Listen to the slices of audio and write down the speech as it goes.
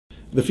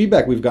The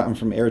feedback we've gotten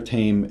from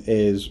Airtame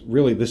is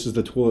really this is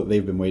the tool that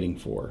they've been waiting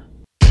for.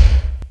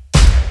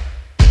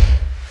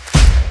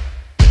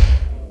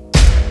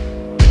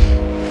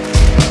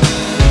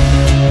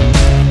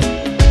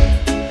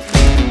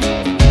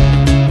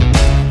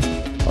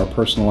 Our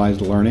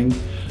personalized learning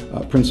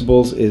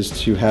principles is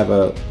to have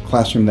a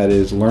classroom that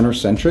is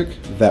learner-centric,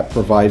 that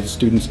provides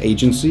students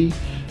agency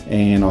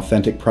and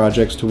authentic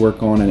projects to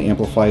work on and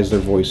amplifies their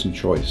voice and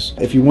choice.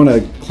 If you want a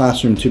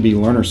classroom to be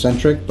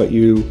learner-centric, but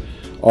you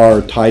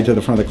are tied to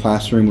the front of the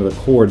classroom with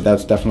a cord,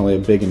 that's definitely a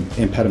big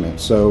impediment.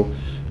 So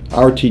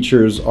our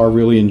teachers are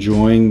really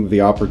enjoying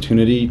the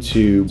opportunity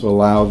to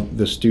allow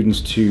the students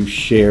to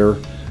share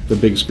the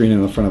big screen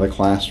in the front of the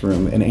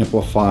classroom and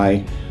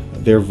amplify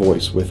their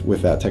voice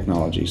with that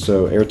technology.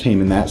 So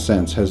Airtame in that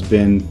sense has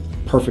been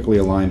perfectly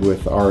aligned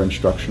with our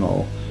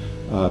instructional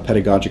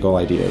pedagogical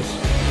ideas.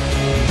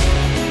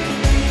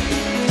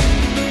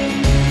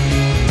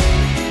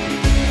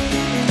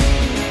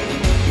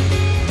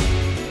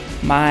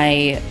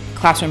 My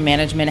classroom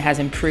management has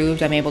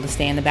improved. I'm able to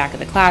stay in the back of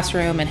the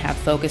classroom and have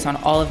focus on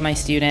all of my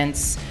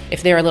students.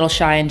 If they're a little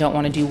shy and don't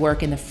want to do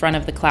work in the front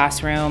of the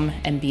classroom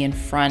and be in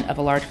front of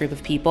a large group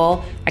of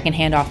people, I can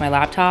hand off my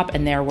laptop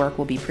and their work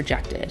will be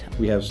projected.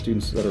 We have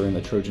students that are in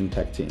the Trojan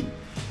Tech team.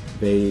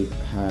 They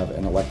have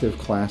an elective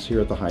class here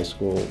at the high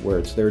school where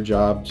it's their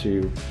job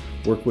to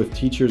work with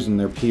teachers and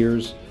their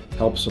peers,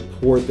 help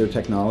support their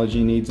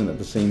technology needs, and at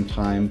the same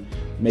time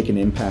make an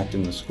impact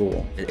in the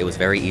school. It was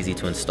very easy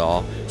to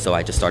install, so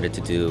I just started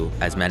to do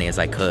as many as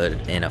I could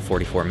in a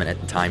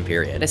 44-minute time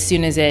period. As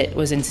soon as it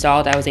was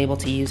installed, I was able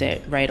to use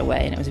it right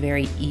away, and it was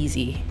very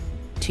easy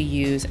to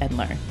use and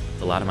learn.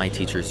 A lot of my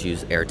teachers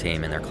use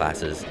Airtame in their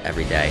classes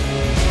every day.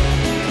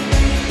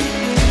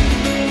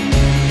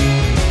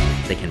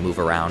 They can move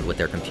around with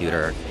their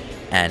computer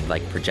and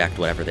project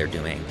whatever they're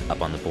doing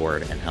up on the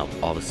board and help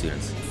all the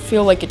students. I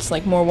feel like it's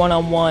more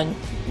one-on-one.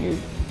 You're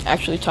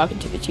actually talking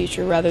to the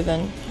teacher rather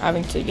than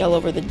having to yell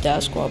over the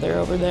desk while they're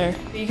over there.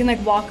 You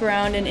can walk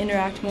around and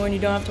interact more and you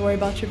don't have to worry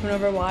about tripping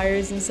over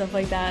wires and stuff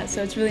like that,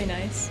 so it's really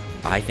nice.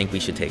 I think we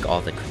should take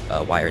all the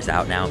wires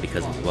out now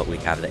because of what we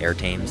have the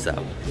Airtame,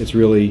 so. It's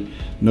really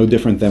no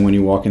different than when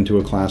you walk into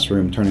a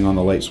classroom turning on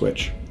the light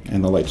switch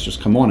and the lights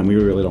just come on and we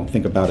really don't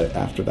think about it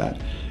after that.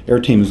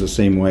 Airtame is the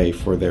same way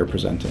for their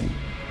presenting.